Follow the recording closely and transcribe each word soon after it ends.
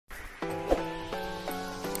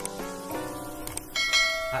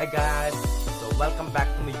Hi guys, so welcome back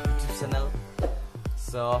to my YouTube channel.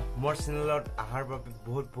 So more channel ahar babe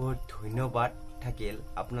bahut dhonyobad thakil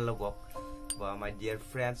apnalogok ba my dear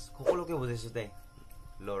friends khokoloke bujaisu dei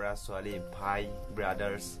lora swali bhai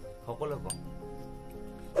brothers khokoloko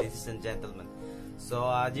ladies and gentlemen. So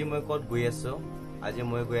aji moi kot goi asu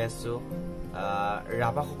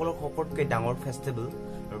Rabha khokolor khokotke dangor festival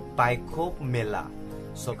Baikho mela.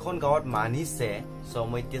 So এখন গাঁৱত মানিছে so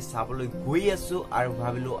মই এতিয়া চাবলৈ গৈ আছো আৰু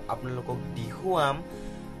ভাবিলো আপোনালোকক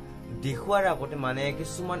দেখুৱাৰ আগতে মানে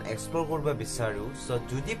কিছুমান এক্সপ্লোৰ কৰিব বিচাৰো সো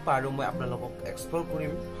যদি পাৰো মই আপোনালোকক এক্সপ্লোৰ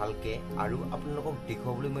কৰিম ভালকে আৰু আপোনালোকক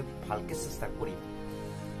দেখুৱাবলৈ মই ভালকে চেষ্টা কৰিম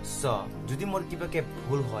সো যদি মোৰ কিবাকে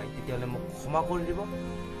ভুল হয় তেতিয়ালে মোক ক্ষমা কৰি দিব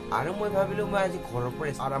আৰু মই ভাবিলো মই আজি ঘৰৰ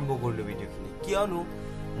পৰা আৰম্ভ কৰিলো ভিডিঅখিনি কিয়নো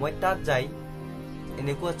মই তাত যাই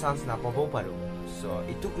এনেকুৱা চান্স নাপাবও পাৰো So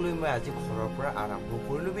ituk lui moi aji khoror pora arambho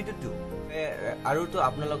korilu bidutu aru to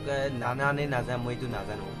apnaloke nanane naja moi tu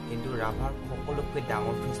najano kintu Rabhar khokolokke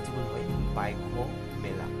dangor festival hoy Baikho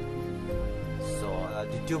mela so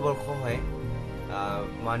ditiyo borkho hoy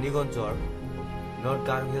Manikganjor North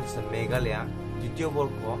Garo Hills Meghalaya ditiyo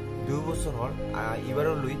borkho 2 bochor hol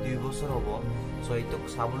ibaro lui 2 bochor hobo so ituk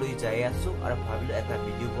saboloi jai asu aru bhabilo eta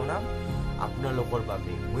video bonam আপোনালোকৰ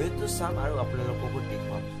বাবে মইতো চাম আৰু আপোনালোককো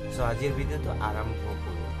দেখুৱাম so আজিৰ ভিডিওটো আৰম্ভ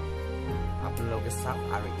কৰো আপোনালোকে চাওক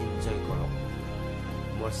আৰু এনজয় কৰক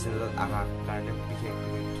মোৰ চেনেলত আহাৰ কাৰণে বিশেষ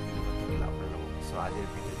ধন্যবাদ আপোনালোকক সো আজিৰ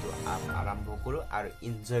ভিডিওটো আৰম্ভ কৰো আৰু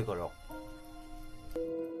এনজয় কৰক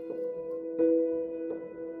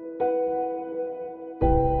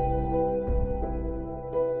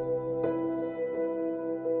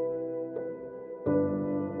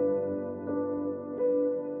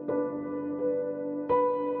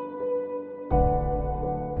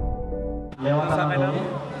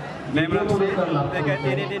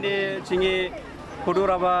Ini cingi kudu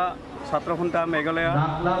Rabha satra khunta Meghalaya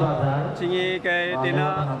cingi kai dena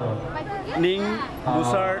ning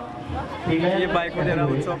busar ini Baikho dera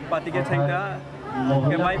utsob patike changta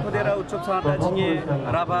ke Baikho dera utsob changta cingi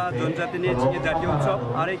Rabha jonjatini cingi jatiyo utsob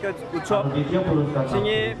arika utsob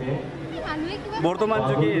cingi bortoman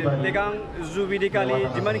jugi tegang jubidikali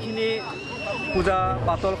jimankhini puja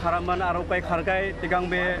patol kharaman aro pai kharkai tegang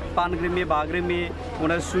be pangrimi bagrimi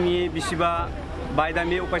una sungi bisiba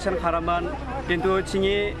baidami upaisan kharaman kintu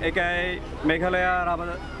cingi ekai Meghalaya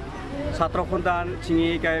Rabha satra khuntan cingi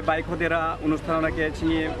ekai Baikho dera অনুষ্ঠান ke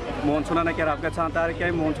cingi monchona ke rabga chantar ke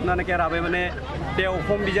monchona ke rabe mane te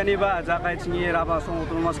okhom bijani ba jakai cingi Rabha song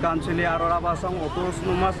autonomous council aro Rabha song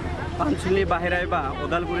autonomous council bahirai ba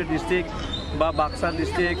Odalguri district বা Baksa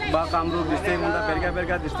district বা Kamrup district মন্ডা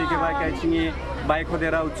বেরগা ডিস্ট্রিক্টে বা কাই চিঙি Baikho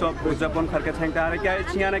dera উৎসব উদযাপন খারকে থাকতা আর কাই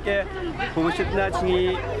চিঙানাকে ভবিষ্যৎনা চিঙি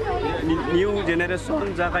নিউ জেনারেশন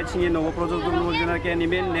যা কাই চিঙি নবপ্রজন্ম জেনাকে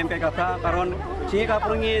নিমেন নেমকে কথা কারণ চিঙি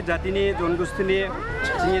কাপরঙি জাতিনি জনগোষ্ঠীনি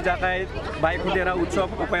চিঙি যা কাই Baikho dera উৎসব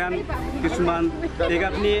উপায়ন কিছুমান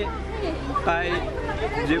এগাপনি কাই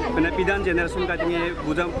যে মানে পিদান জেনারেশন কাই চিঙি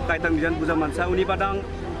বুজা কাইতাং বিজান বুজা মানসা উনি বাদাং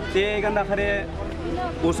তে গান্দা খারে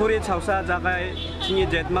বছরে ছাউসা জায়গায় চিঙি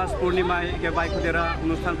জেঠ মাস পূর্ণিমায় কে Baikho dera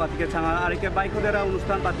অনুষ্ঠান পাতিকে ছাঙা আর কে Baikho dera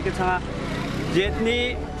অনুষ্ঠান পাতিকে ছাঙা জেঠনি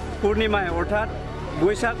পূর্ণিমায় অর্থাৎ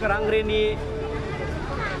বৈশাখ রাংরিনি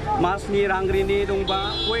মাসনি রাংরিনি দংবা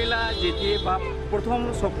পয়লা যেটি বা প্রথম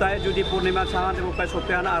সপ্তাহে যদি পূর্ণিমা ছাঙা উপায়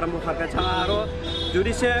সপ্তাহান আরম্ভ থাকে ছাঙা আরো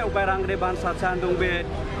যদি সে উপায় রাংরে বান সাছান দংবে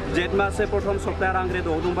জেঠ মাসে প্রথম সপ্তাহে রাংরে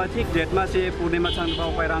দংবা ঠিক জেঠ মাসে পূর্ণিমা ছাঙা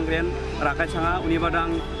উপায় রাংরেন রাখাই ছাঙা উনিবাদাং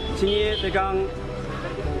চিঙি তেগাং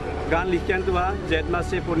গান লিখিয়ান তুয়া জেঠ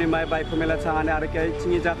মাসে পূর্ণিমায় Baikho mela ছাঙানে আর কে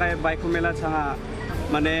চিঙি জায়গায় Baikho mela ছাঙা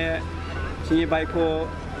মানে চিঙি Baikho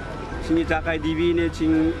চিঙি জায়গায় দিবি নে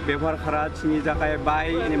চিং ব্যবহার খারা চিঙি জায়গায় বাই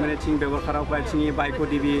নে মানে চিং ব্যবহার খারা উপায় চিঙি Baikho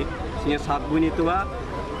দিবি চিঙি সাতবুনি তুয়া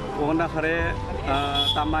ওনা খারে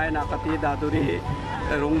তামাই নাকাতি দাদুরি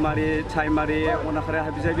রংমারি ছাইমারি ওনা খারে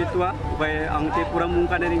হাবিজাবি তুয়া উপায় আংতে পুরা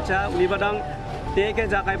মুংকানে রিংচা উনিবাদাং তেকে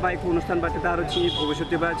জায়গায় Baikho অনুষ্ঠান বাতিতা আর চিঙি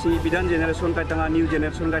ভবিষ্যতে বা চিঙি বিধান জেনারেশন কাইতাঙা নিউ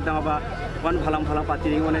জেনারেশন কাইতাঙা বা ওয়ান ভালাম ভালাম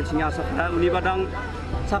পাতিরিং মানে চিঙি আশা খারা উনিবাদাং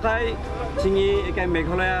সাকাই চিঙি একাই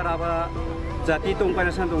Meghalaya Rabha জাতি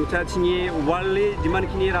টংপাইনাসান দংচা চিঙি ওয়ার্ল্ডলি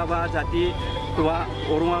যিমানখিনি Rabha জাতি তোয়া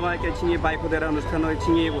অরুঙাবা একাই চিঙি Baikho dera অনুষ্ঠান হয়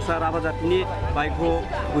চিঙি উষা Rabha জাতিনি Baikho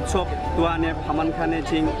উৎসব তোয়ানে ফামানখানে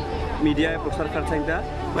চিং মিডিয়ায় প্রচার খারচাইতা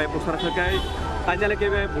বাই প্রচার খারকাই কাজলে কে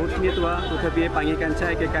বহুত খিনি তোয়া তথাপি পাঙি কাঞ্চা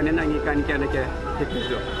একে কানে নাঙি কানি কানে কে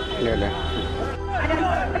হেকিজো লেলে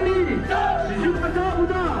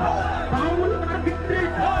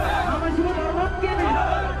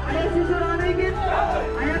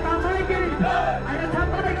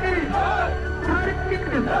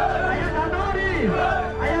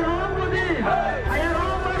ayah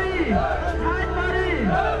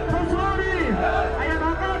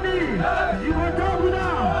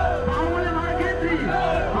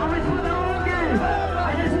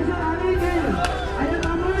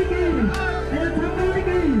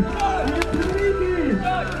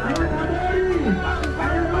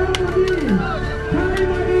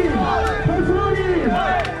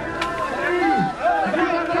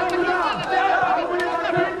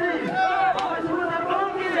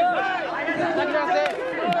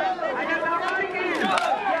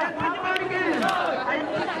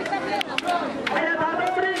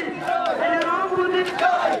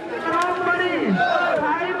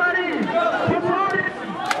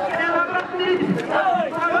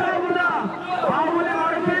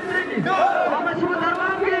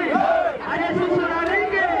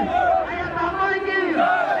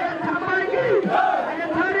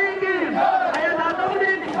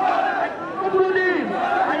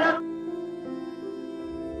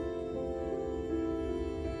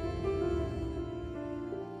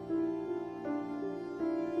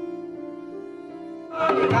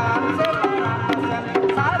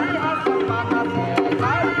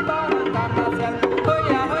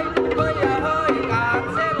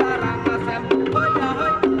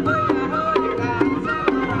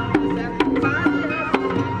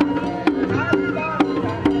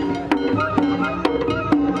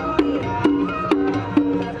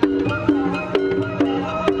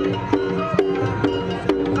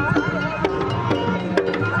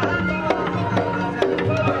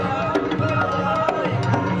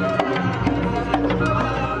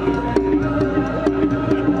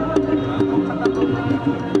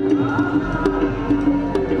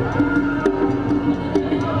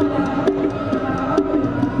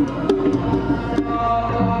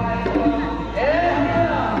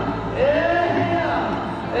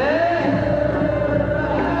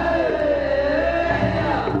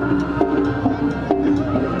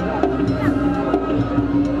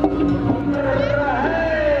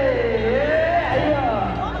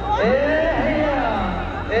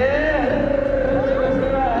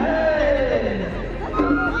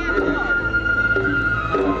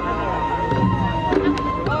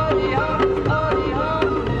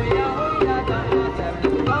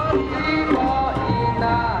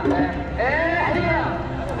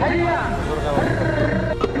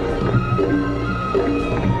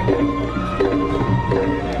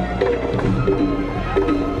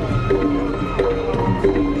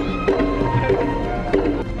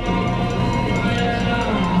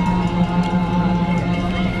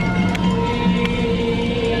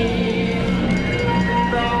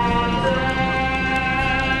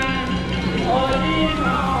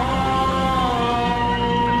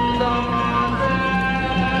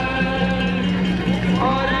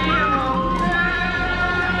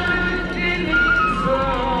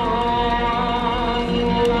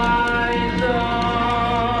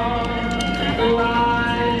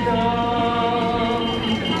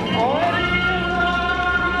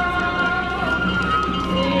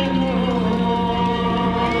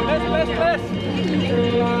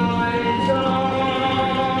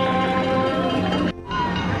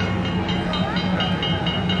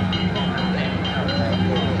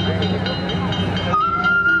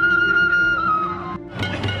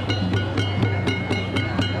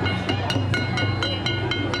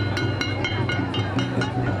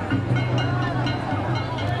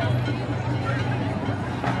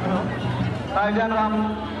Bajan ram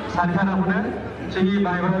sarkana pune singi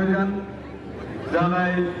Bajan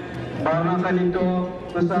jagai barna kanito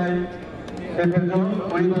pesai kepenjo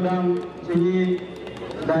Manikganj singi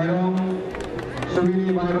daerong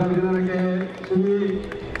singi Bajan ke singi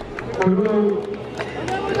korilu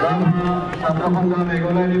Rabha ataytokoi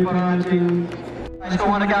Meghalaya ni para sing isko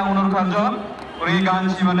mana kya unur kanjo uri gan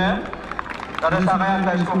si mana ada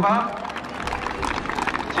sakaya isko ka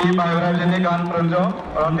si Bajan ni gan pranjo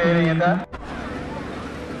orang teri kita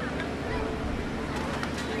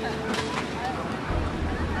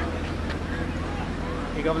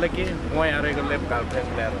Ikaw lagi, mo yung ari ko lep girlfriend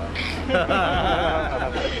player.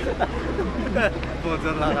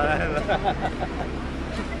 Bocor lah kan.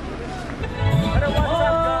 Ada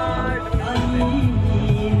WhatsApp guys.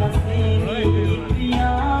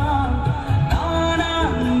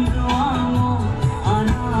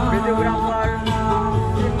 Videographer,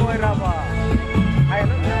 Boy Rabha. Hai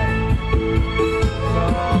lo. So,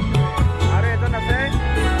 hari itu nasi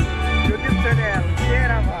YouTube channel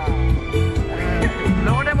Rabha.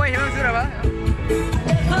 Logonya mau hilang sih Rabha?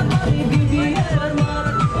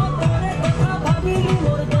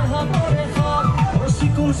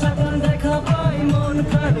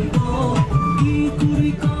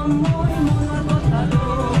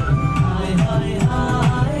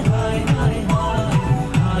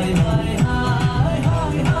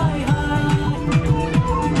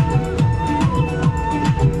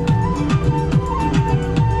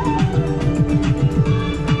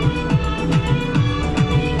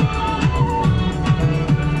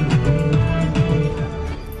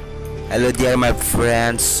 Hello dear my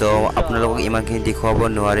friends, so আপোনালোকক ইমানখিনি দেখুৱাব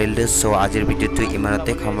নোৱাৰিলে, so আজিৰ ভিডিঅ'টো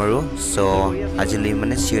ইমানতে সামৰো, so আজিলৈ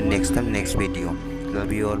মানে see you next time, next video.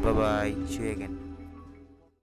 Love you all, bye bye, see you again.